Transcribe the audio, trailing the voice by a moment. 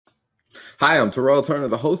Hi, I'm Terrell Turner,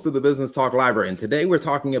 the host of the Business Talk Library, and today we're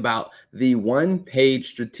talking about the one-page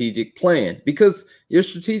strategic plan because your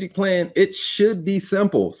strategic plan, it should be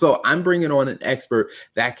simple. So I'm bringing on an expert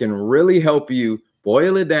that can really help you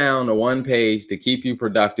boil it down to one page to keep you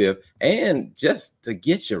productive and just to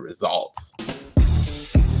get your results.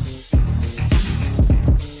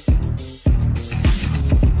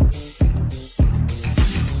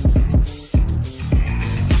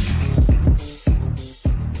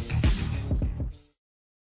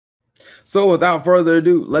 So without further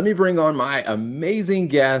ado, let me bring on my amazing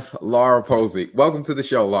guest, Laura Posey. Welcome to the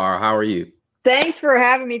show, Laura. How are you? Thanks for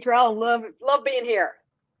having me, Terrell. Love being here.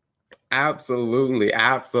 Absolutely.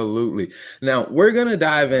 Absolutely. Now, we're going to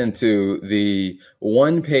dive into the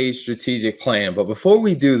one-page strategic plan. But before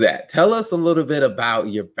we do that, tell us a little bit about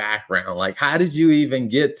your background. Like, how did you even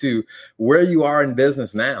get to where you are in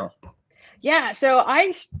business now? Yeah, so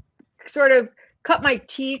I sort of cut my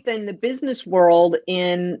teeth in the business world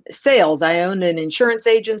in sales. I owned an insurance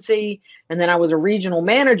agency, and then I was a regional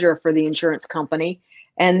manager for the insurance company.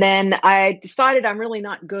 And then I decided I'm really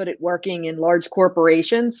not good at working in large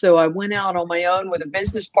corporations. So I went out on my own with a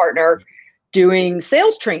business partner doing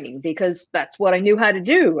sales training because that's what I knew how to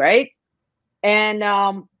do, right? And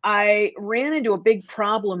I ran into a big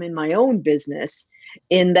problem in my own business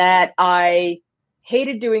in that I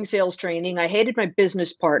hated doing sales training. I hated my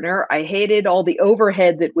business partner. I hated all the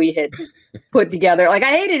overhead that we had put together. Like,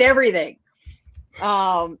 I hated everything.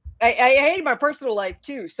 I hated my personal life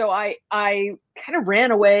too. So I kind of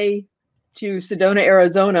ran away to Sedona,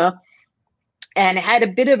 Arizona, and had a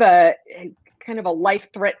bit of a kind of a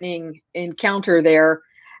life-threatening encounter there.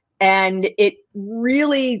 And it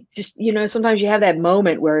really just, sometimes you have that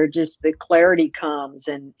moment where just the clarity comes.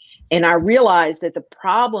 And I realized that the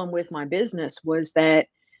problem with my business was that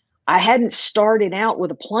I hadn't started out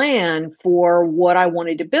with a plan for what I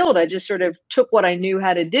wanted to build. I just sort of took what I knew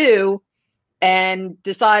how to do and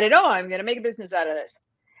decided, oh, I'm going to make a business out of this.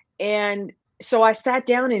 And so I sat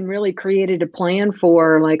down and really created a plan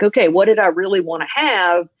for, like, okay, what did I really want to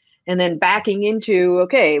have? And then backing into,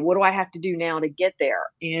 okay, what do I have to do now to get there?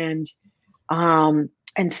 And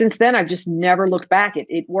since then, I've just never looked back.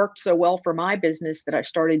 It worked so well for my business that I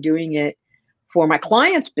started doing it for my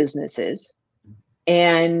clients' businesses.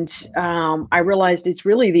 And I realized it's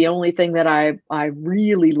really the only thing that I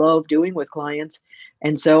really love doing with clients.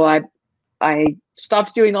 And so I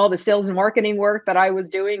stopped doing all the sales and marketing work that I was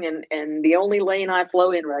doing. And the only lane I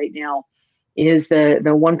flow in right now is the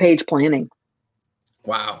one-page planning.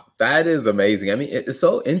 Wow, that is amazing. I mean, it's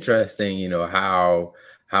so interesting, how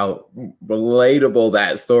relatable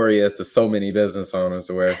that story is to so many business owners,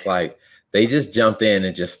 where it's like they just jumped in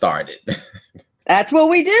and just started. That's what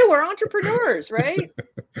we do. We're entrepreneurs, right?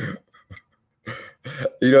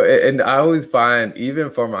 And I always find, even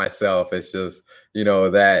for myself, it's just,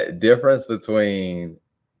 that difference between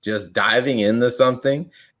just diving into something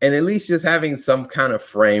and at least just having some kind of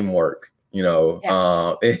framework.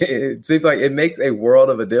 Yeah. It seems like it makes a world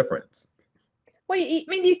of a difference. Well, I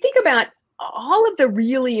mean, you think about all of the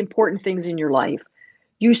really important things in your life,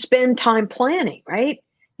 you spend time planning, right?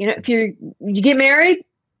 If you get married,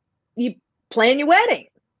 you plan your wedding,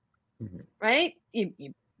 right?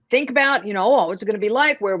 You think about, what's it going to be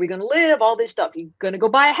like? Where are we going to live? All this stuff. You're going to go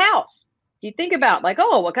buy a house. You think about, like,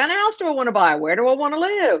 oh, what kind of house do I want to buy? Where do I want to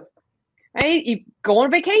live? Right? You go on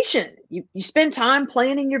vacation. You spend time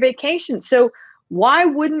planning your vacation. So why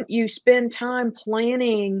wouldn't you spend time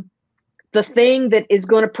planning the thing that is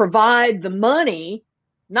going to provide the money,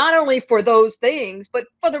 not only for those things, but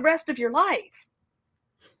for the rest of your life?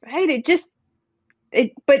 Right?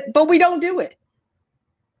 But we don't do it.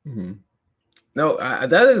 Mm-hmm. No,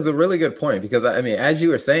 that is a really good point, because I mean, as you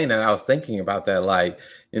were saying that, I was thinking about that. Like,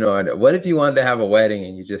 what if you wanted to have a wedding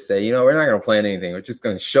and you just say, we're not going to plan anything. We're just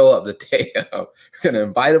going to show up the day of. We're going to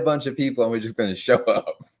invite a bunch of people and we're just going to show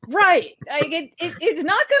up. Right. It's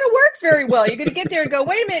not going to work very well. You're going to get there and go,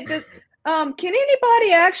 wait a minute, can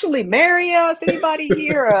anybody actually marry us? Anybody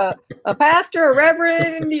here, a pastor, a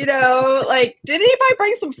reverend, did anybody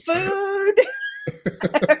bring some food?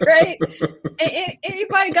 Right?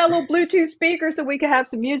 Anybody got a little Bluetooth speaker so we can have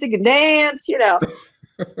some music and dance?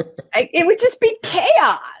 It would just be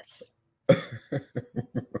chaos.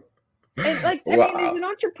 And wow. I mean, as an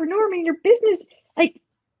entrepreneur, your business,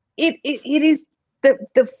 it is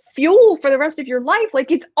the fuel for the rest of your life.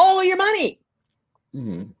 Like, it's all your money.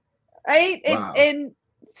 Mm-hmm. Right? Wow. And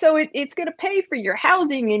so it's going to pay for your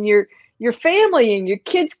housing and your family and your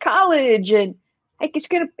kids' college, and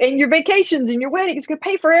and your vacations and your wedding. It's going to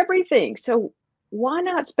pay for everything. So why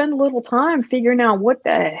not spend a little time figuring out what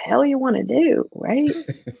the hell you want to do, right?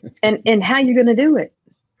 and how you're going to do it.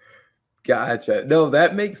 Gotcha. No,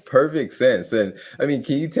 that makes perfect sense. And I mean,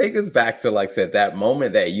 can you take us back to, like I said, that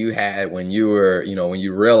moment that you had when you were, when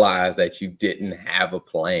you realized that you didn't have a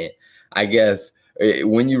plan? I guess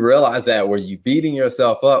when you realized that, were you beating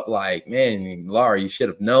yourself up like, man, Laura, you should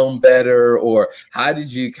have known better? Or how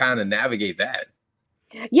did you kind of navigate that?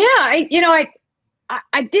 Yeah, I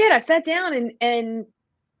did. I sat down and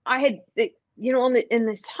I had, in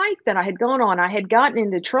this hike that I had gone on, I had gotten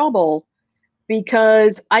into trouble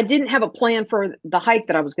because I didn't have a plan for the hike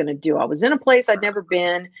that I was going to do. I was in a place I'd never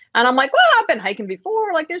been, and I'm like, well, I've been hiking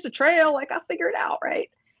before. Like, there's a trail. Like, I'll figure it out, right?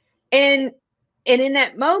 And in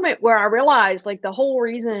that moment where I realized, like, the whole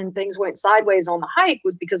reason things went sideways on the hike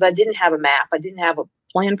was because I didn't have a map. I didn't have a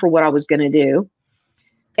plan for what I was going to do,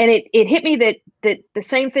 and it hit me that the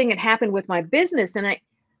same thing had happened with my business, and I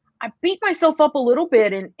beat myself up a little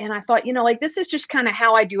bit, and I thought, like, this is just kind of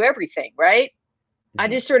how I do everything, right? I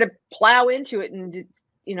just sort of plow into it, and I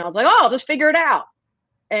was like, oh, I'll just figure it out.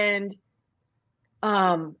 And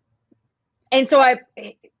so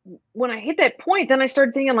when I hit that point, then I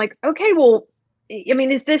started thinking, like, okay, well, I mean,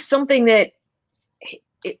 is this something that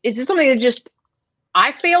just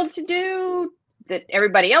I failed to do, that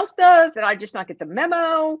everybody else does, that I just not get the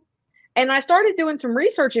memo? And I started doing some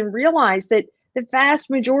research and realized that the vast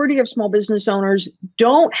majority of small business owners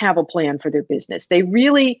don't have a plan for their business. They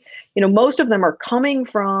really, most of them are coming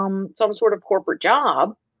from some sort of corporate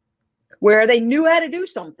job where they knew how to do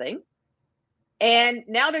something. And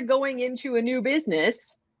now they're going into a new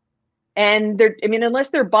business, and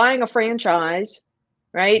unless they're buying a franchise,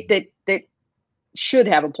 right, that should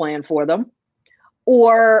have a plan for them,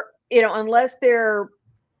 or, unless they're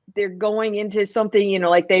going into something,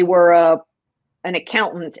 like they were an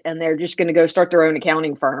accountant and they're just going to go start their own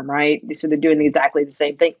accounting firm, right? So they're doing exactly the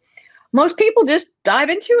same thing. Most people just dive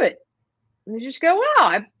into it and they just go, wow,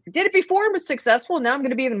 I did it before and was successful. Now I'm going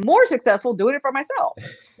to be even more successful doing it for myself.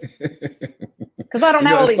 Because I don't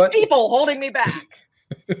have all these people holding me back.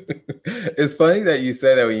 It's funny that you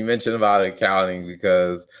said that when you mentioned about accounting,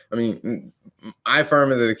 because I mean, my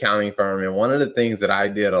firm is an accounting firm. And one of the things that I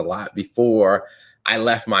did a lot before I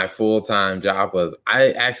left my full-time job was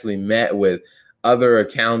I actually met with other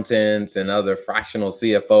accountants and other fractional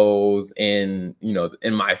CFOs in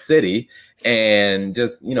my city, and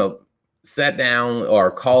just, sat down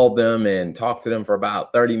or called them and talked to them for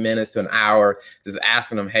about 30 minutes to an hour, just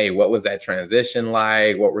asking them, hey, what was that transition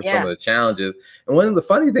like? What were some of the challenges? And one of the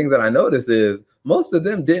funny things that I noticed is most of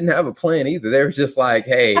them didn't have a plan either. They were just like,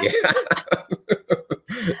 hey, I'm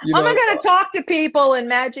going to talk to people and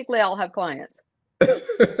magically I'll have clients. Because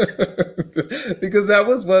that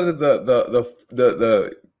was one of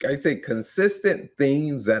the I'd say consistent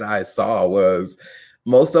themes that I saw was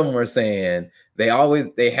most of them were saying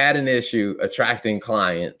they had an issue attracting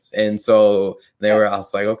clients. And so I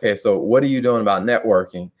was like, okay, so what are you doing about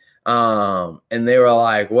networking? And they were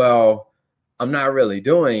like, well, I'm not really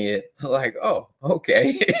doing it. Like, oh,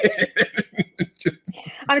 okay.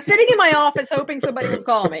 I'm sitting in my office hoping somebody will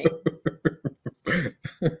call me. And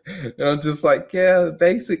I'm just like, yeah, the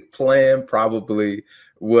basic plan probably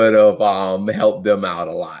would have helped them out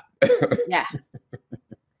a lot.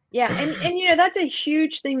 Yeah. And that's a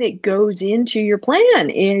huge thing that goes into your plan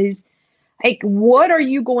is, like, what are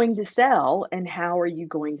you going to sell and how are you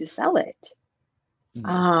going to sell it?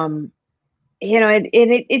 Mm-hmm.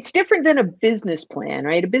 It's different than a business plan,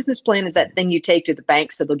 right? A business plan is that thing you take to the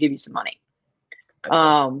bank so they'll give you some money.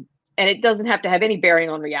 And it doesn't have to have any bearing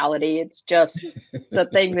on reality. It's just the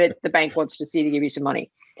thing that the bank wants to see to give you some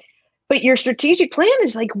money. But your strategic plan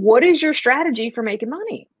is like, what is your strategy for making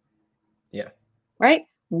money? Yeah. Right?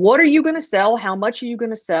 What are you going to sell? How much are you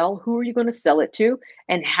going to sell? Who are you going to sell it to?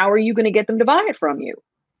 And how are you going to get them to buy it from you?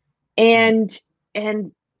 And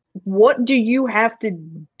what do you have to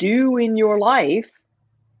do in your life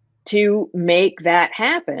to make that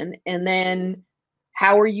happen? And then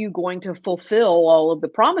how are you going to fulfill all of the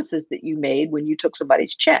promises that you made when you took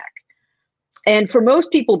somebody's check? And for most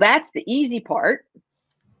people, that's the easy part,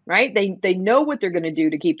 right? They know what they're going to do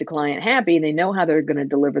to keep the client happy, and they know how they're going to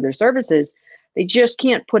deliver their services. They just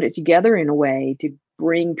can't put it together in a way to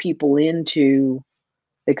bring people into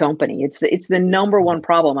the company. It's the number one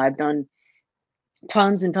problem. I've done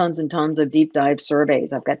tons and tons and tons of deep dive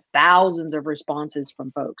surveys. I've got thousands of responses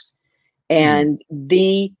from folks. And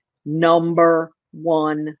the number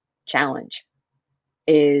one challenge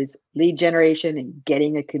is lead generation and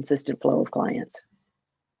getting a consistent flow of clients.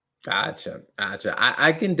 Gotcha.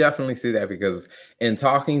 I can definitely see that, because in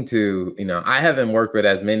talking to, I haven't worked with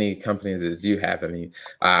as many companies as you have. I mean,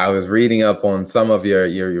 I was reading up on some of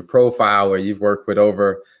your profile where you've worked with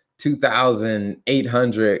over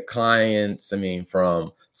 2,800 clients. I mean,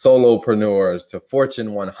 from solopreneurs to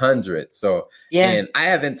Fortune 100. So, Yeah. and I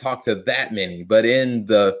haven't talked to that many, but in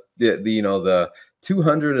the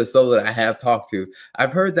 200 or so that I have talked to,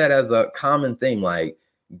 I've heard that as a common theme, like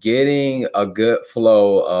getting a good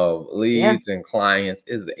flow of leads and clients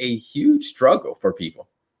is a huge struggle for people.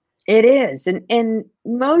 It is. And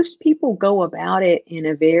most people go about it in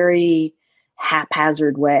a very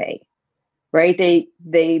haphazard way, right?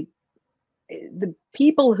 The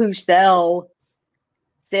people who sell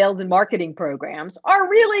sales and marketing programs are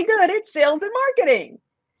really good at sales and marketing.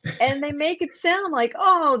 And they make it sound like,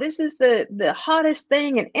 oh, this is the hottest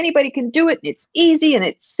thing and anybody can do it. And it's easy and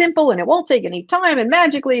it's simple and it won't take any time. And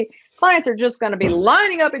magically, clients are just going to be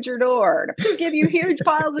lining up at your door to give you huge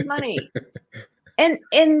piles of money. And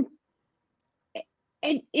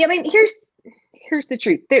I mean, here's the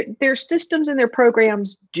truth. Their systems and their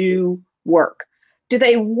programs do work. Do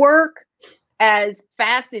they work as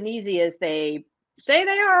fast and easy as they say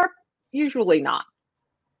they are? Usually not.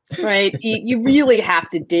 Right? You really have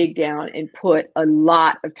to dig down and put a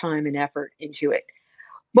lot of time and effort into it.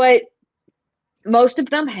 But most of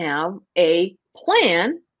them have a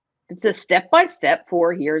plan. It's a step-by-step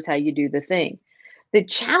for here's how you do the thing. The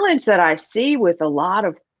challenge that I see with a lot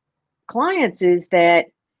of clients is that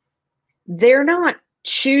they're not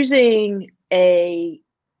choosing a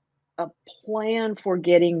plan for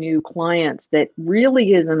getting new clients that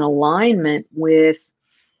really is in alignment with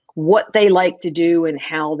what they like to do and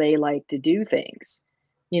how they like to do things.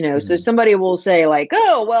 So somebody will say like,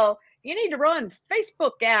 oh, well, you need to run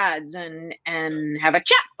Facebook ads and have a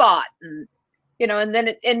chat bot. And,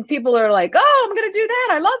 and people are like, oh, I'm going to do that.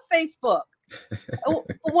 I love Facebook.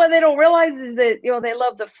 What they don't realize is that, they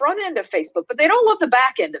love the front end of Facebook, but they don't love the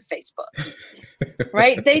back end of Facebook,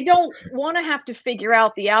 right? They don't want to have to figure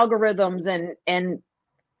out the algorithms and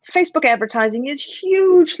Facebook advertising is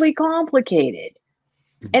hugely complicated.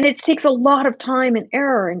 And it takes a lot of time and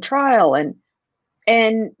error and trial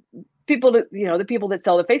and people that, the people that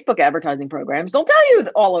sell the Facebook advertising programs don't tell you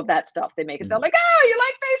all of that stuff. They make it sound like, oh, you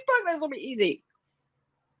like Facebook? This will be easy.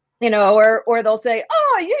 Or they'll say,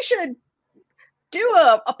 oh, you should do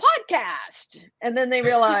a podcast. And then they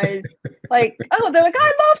realize like, oh, they're like,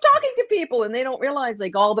 I love talking to people. And they don't realize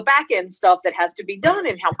like all the back end stuff that has to be done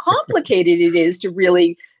and how complicated it is to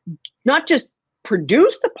really not just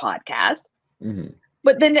produce the podcast,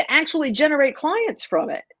 but then to actually generate clients from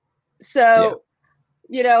it. So,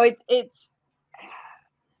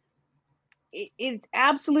 it's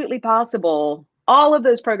absolutely possible. All of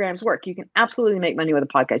those programs work. You can absolutely make money with a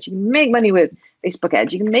podcast. You can make money with Facebook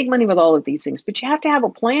ads. You can make money with all of these things, but you have to have a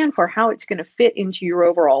plan for how it's going to fit into your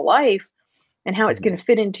overall life and how it's going to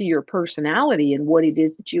fit into your personality and what it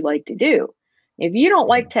is that you like to do. If you don't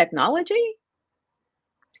like technology,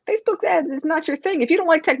 Facebook ads is not your thing. If you don't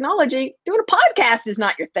like technology, doing a podcast is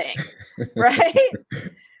not your thing, right?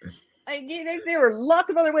 There are lots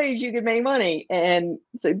of other ways you can make money, and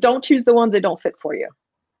so don't choose the ones that don't fit for you.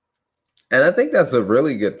 And I think that's a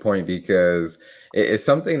really good point because it's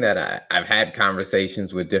something that I've had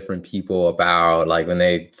conversations with different people about. Like when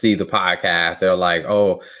they see the podcast, they're like,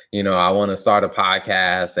 oh, I want to start a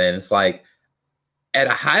podcast. And it's like at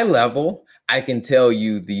a high level, I can tell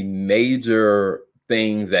you the major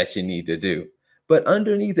things that you need to do. But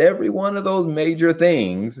underneath every one of those major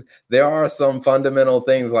things, there are some fundamental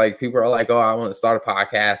things like people are like, oh, I want to start a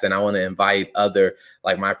podcast and I want to invite other,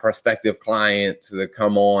 like my prospective clients to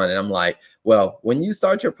come on. And I'm like, well, when you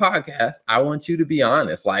start your podcast, I want you to be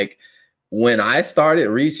honest. Like when I started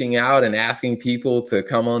reaching out and asking people to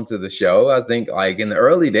come onto the show, I think like in the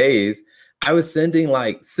early days, I was sending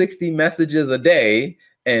like 60 messages a day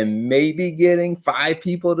and maybe getting 5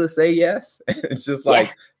 people to say yes. It's just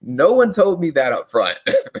like, no one told me that up front.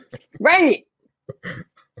 Right.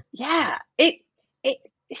 Yeah. It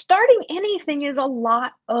starting anything is a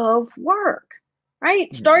lot of work, right?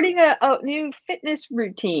 Mm-hmm. Starting a new fitness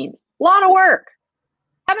routine, a lot of work.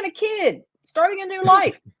 Having a kid, starting a new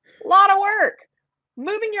life, a lot of work.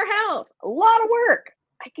 Moving your house, a lot of work.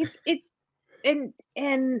 Like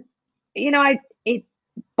it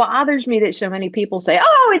bothers me that so many people say,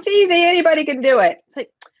 oh, it's easy, anybody can do it. It's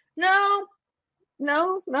like, no,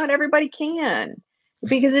 not everybody can,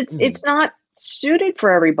 because it's not suited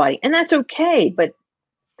for everybody, and that's okay. But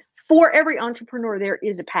for every entrepreneur, there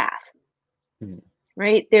is a path,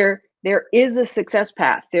 right? There is a success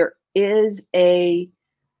path. There is a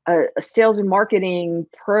sales and marketing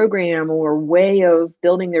program or way of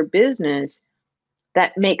building their business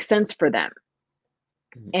that makes sense for them.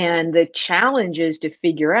 And the challenge is to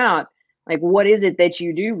figure out, like, what is it that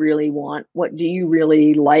you do really want? What do you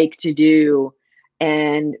really like to do?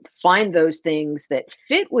 And find those things that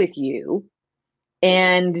fit with you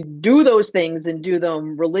and do those things and do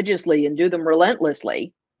them religiously and do them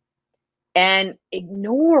relentlessly and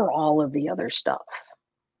ignore all of the other stuff.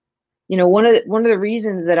 One of the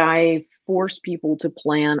reasons that I force people to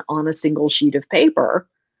plan on a single sheet of paper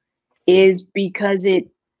is because it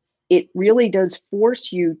really does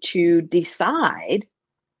force you to decide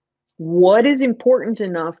what is important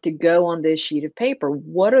enough to go on this sheet of paper.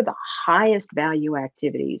 What are the highest value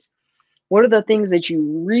activities? What are the things that you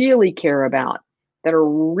really care about that are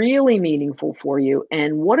really meaningful for you?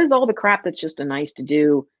 And what is all the crap that's just a nice to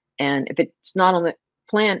do? And if it's not on the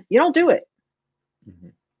plan, you don't do it. Mm-hmm.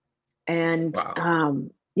 And wow.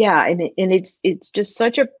 yeah, and it's just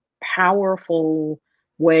such a powerful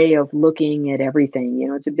way of looking at everything.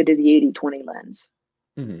 It's a bit of the 80-20 lens.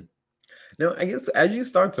 Mm-hmm. Now, I guess as you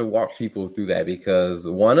start to walk people through that, because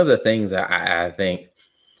one of the things that I think,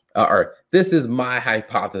 or this is my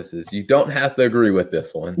hypothesis, you don't have to agree with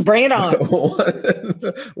this one. Bring it on.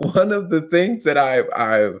 One of the things that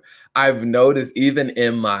I've noticed even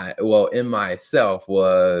in myself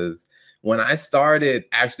was when I started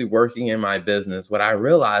actually working in my business, what I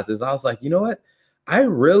realized is I was like, you know what? I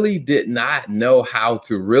really did not know how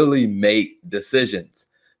to really make decisions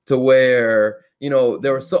to where,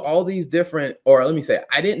 there were all these different, or let me say,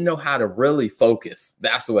 I didn't know how to really focus.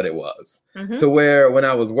 That's what it was. Mm-hmm. To where when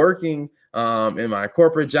I was working in my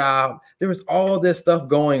corporate job, there was all this stuff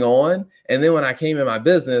going on. And then when I came in my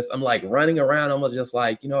business, I'm like running around. I'm just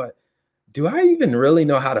like, what? Do I even really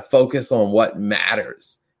know how to focus on what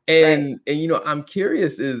matters? And I'm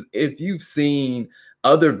curious is if you've seen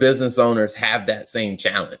other business owners have that same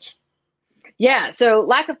challenge. Yeah. So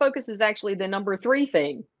lack of focus is actually the number 3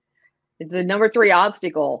 thing. It's the number 3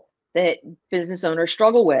 obstacle that business owners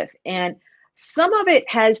struggle with. And some of it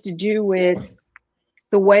has to do with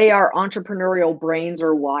the way our entrepreneurial brains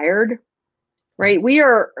are wired, right?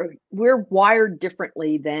 We're wired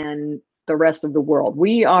differently than the rest of the world.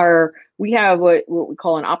 We have what we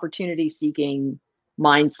call an opportunity seeking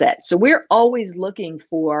mindset. So we're always looking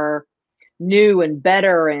for new and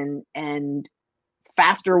better and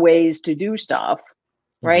faster ways to do stuff,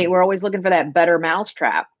 right? Mm-hmm. We're always looking for that better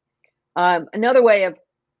mousetrap. Another way of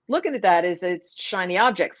looking at that is it's shiny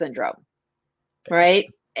object syndrome, right?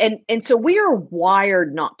 And so we are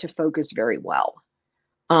wired not to focus very well.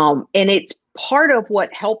 And it's part of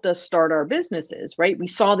what helped us start our businesses, right? We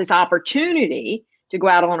saw this opportunity to go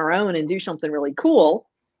out on our own and do something really cool,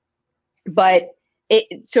 but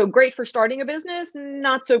it's so great for starting a business,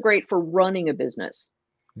 not so great for running a business.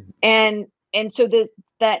 Mm-hmm. And so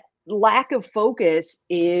that lack of focus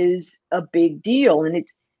is a big deal. And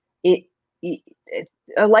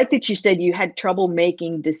I like that you said you had trouble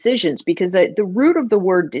making decisions, because the root of the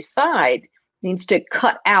word decide means to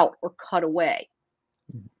cut out or cut away.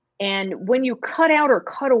 Mm-hmm. And when you cut out or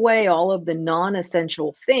cut away all of the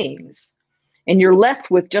non-essential things and you're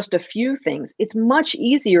left with just a few things, it's much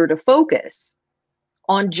easier to focus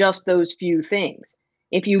on just those few things.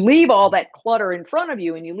 If you leave all that clutter in front of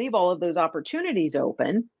you and you leave all of those opportunities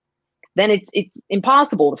open, then it's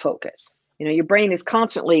impossible to focus. Your brain is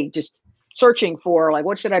constantly just searching for, like,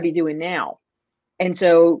 what should I be doing now? And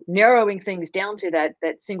so narrowing things down to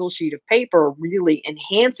that single sheet of paper really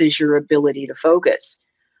enhances your ability to focus.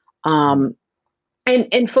 And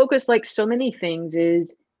focus, like so many things,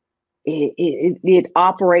 is it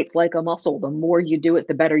operates like a muscle. The more you do it,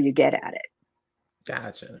 the better you get at it.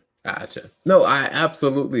 Gotcha. No, I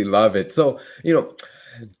absolutely love it. So,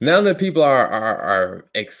 now that people are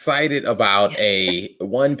excited about a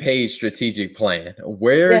one-page strategic plan,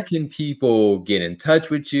 where can people get in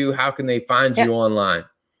touch with you? How can they find you online?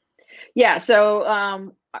 Yeah.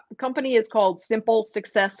 So company is called Simple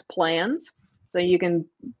Success Plans. So you can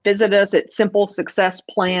visit us at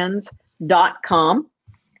simplesuccessplans.com.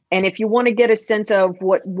 And if you want to get a sense of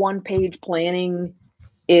what one-page planning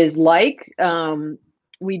is like,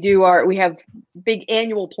 we have big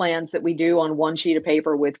annual plans that we do on one sheet of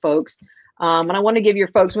paper with folks. And I want to give your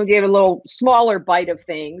folks, we'll give a little smaller bite of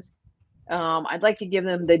things. I'd like to give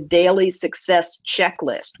them the daily success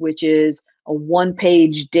checklist, which is a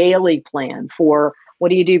 1-page daily plan for what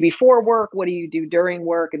do you do before work, what do you do during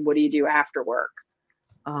work, and what do you do after work.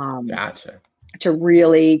 Gotcha. To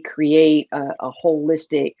really create a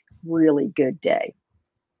holistic, really good day.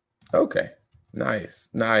 Okay. Nice.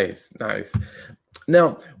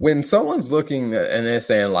 Now, when someone's looking and they're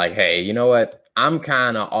saying like, hey, you know what? I'm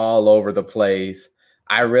kind of all over the place.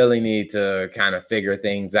 I really need to kind of figure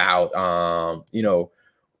things out.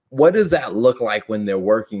 What does that look like when they're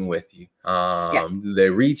working with you? Do they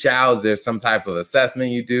reach out? Is there some type of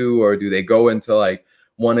assessment you do, or do they go into like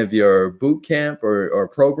one of your boot camp or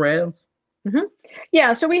programs? Mhm.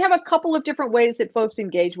 Yeah, so we have a couple of different ways that folks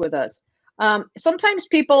engage with us. Sometimes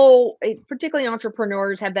people, particularly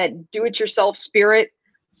entrepreneurs, have that do-it-yourself spirit.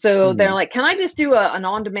 So they're Hmm. like, "Can I just do an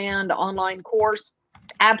on-demand online course?"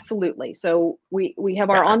 Absolutely. So we have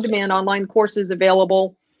our Gotcha. on-demand online courses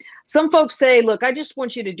available. Some folks say, "Look, I just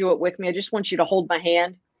want you to do it with me. I just want you to hold my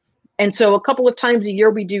hand." And so a couple of times a year,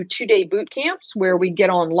 we do 2-day boot camps where we get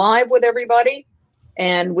on live with everybody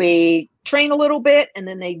and we train a little bit, and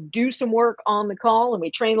then they do some work on the call, and we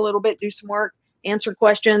train a little bit, do some work, answer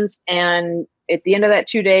questions. And at the end of that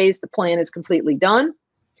 2 days, the plan is completely done.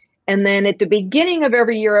 And then at the beginning of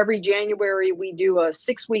every year, every January, we do a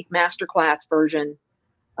 6-week masterclass version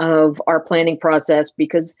of our planning process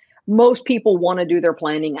because most people want to do their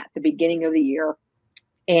planning at the beginning of the year.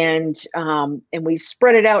 And we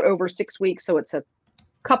spread it out over 6 weeks, so it's a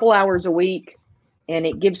couple hours a week, and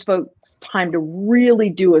it gives folks time to really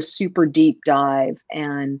do a super deep dive.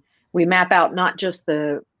 And we map out not just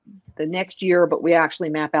the next year, but we actually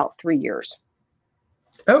map out 3 years.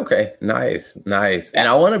 Okay, nice, nice. Yeah. And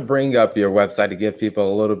I want to bring up your website to give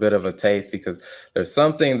people a little bit of a taste because there's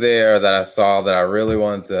something there that I saw that I really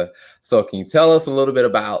wanted to. So, can you tell us a little bit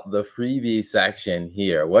about the freebie section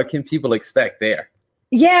here? What can people expect there?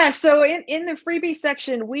 Yeah, so in the freebie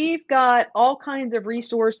section, we've got all kinds of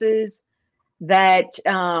resources that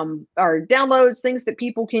are downloads, things that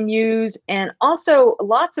people can use, and also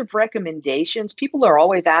lots of recommendations. People are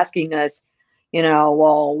always asking us,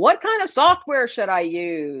 well, what kind of software should I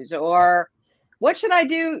use? Or what should I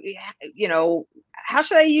do? How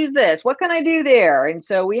should I use this? What can I do there? And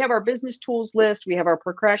so we have our business tools list, we have our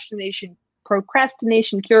procrastination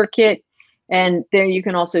cure kit, and there you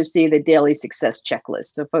can also see the daily success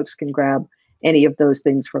checklist. So folks can grab any of those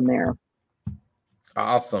things from there.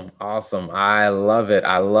 Awesome. Awesome. I love it.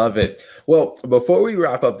 I love it. Well, before we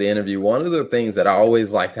wrap up the interview, one of the things that I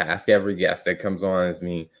always like to ask every guest that comes on is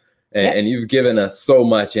me, and you've given us so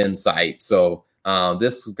much insight. So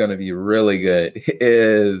this is going to be really good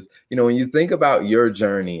is, when you think about your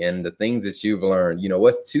journey and the things that you've learned,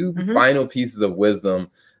 what's two final pieces of wisdom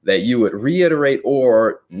that you would reiterate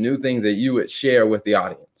or new things that you would share with the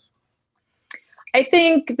audience? I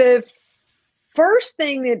think the first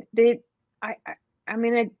thing that I've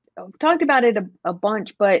talked about it a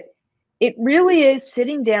bunch, but it really is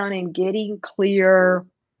sitting down and getting clear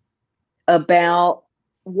about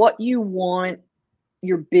what you want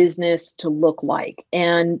your business to look like.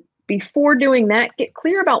 And before doing that, get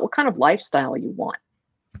clear about what kind of lifestyle you want.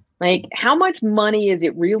 Like, how much money is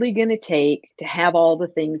it really going to take to have all the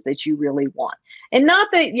things that you really want? And not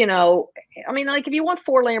that, if you want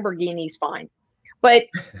 4 Lamborghinis, fine. But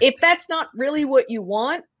if that's not really what you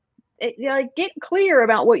want, get clear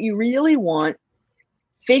about what you really want,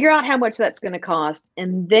 figure out how much that's going to cost,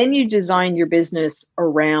 and then you design your business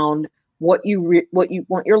around what you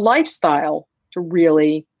want your lifestyle to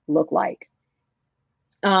really look like.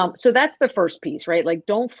 So that's the first piece, right? Like,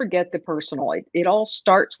 don't forget the personal. It all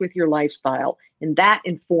starts with your lifestyle, and that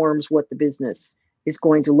informs what the business is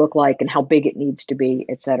going to look like and how big it needs to be,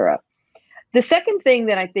 et cetera. The second thing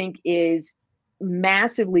that I think is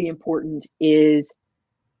massively important is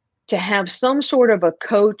to have some sort of a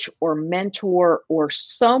coach or mentor or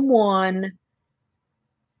someone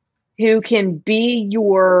who can be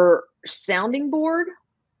your sounding board,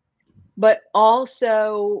 but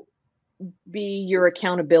also be your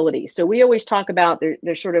accountability. So we always talk about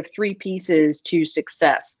there's sort of 3 pieces to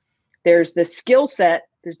success. There's the skill set,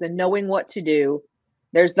 there's the knowing what to do,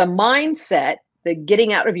 there's the mindset, the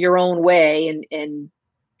getting out of your own way and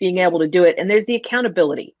being able to do it, and there's the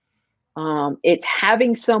accountability. It's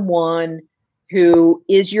having someone who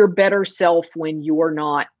is your better self when you're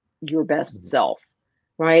not your best self,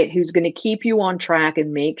 right? Who's going to keep you on track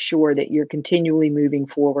and make sure that you're continually moving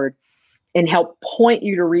forward and help point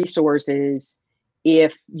you to resources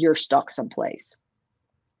if you're stuck someplace.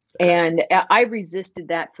 And I resisted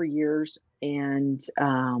that for years. And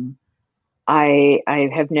I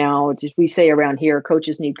have now, just we say around here,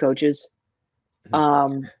 coaches need coaches.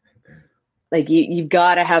 Like you've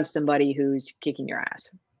got to have somebody who's kicking your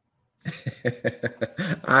ass.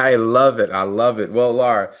 I love it. I love it. Well,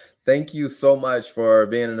 Laura, thank you so much for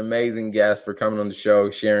being an amazing guest, for coming on the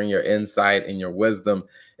show, sharing your insight and your wisdom.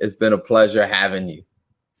 It's been a pleasure having you.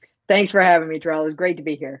 Thanks for having me, Terrell. It was great to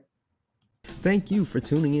be here. Thank you for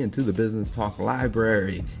tuning in to the Business Talk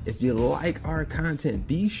Library. If you like our content,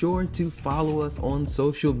 be sure to follow us on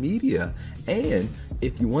social media. And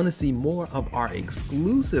if you want to see more of our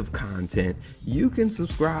exclusive content, you can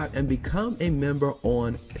subscribe and become a member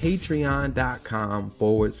on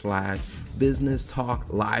patreon.com/Business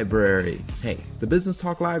Talk Library. Hey, the Business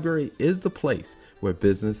Talk Library is the place where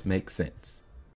business makes sense.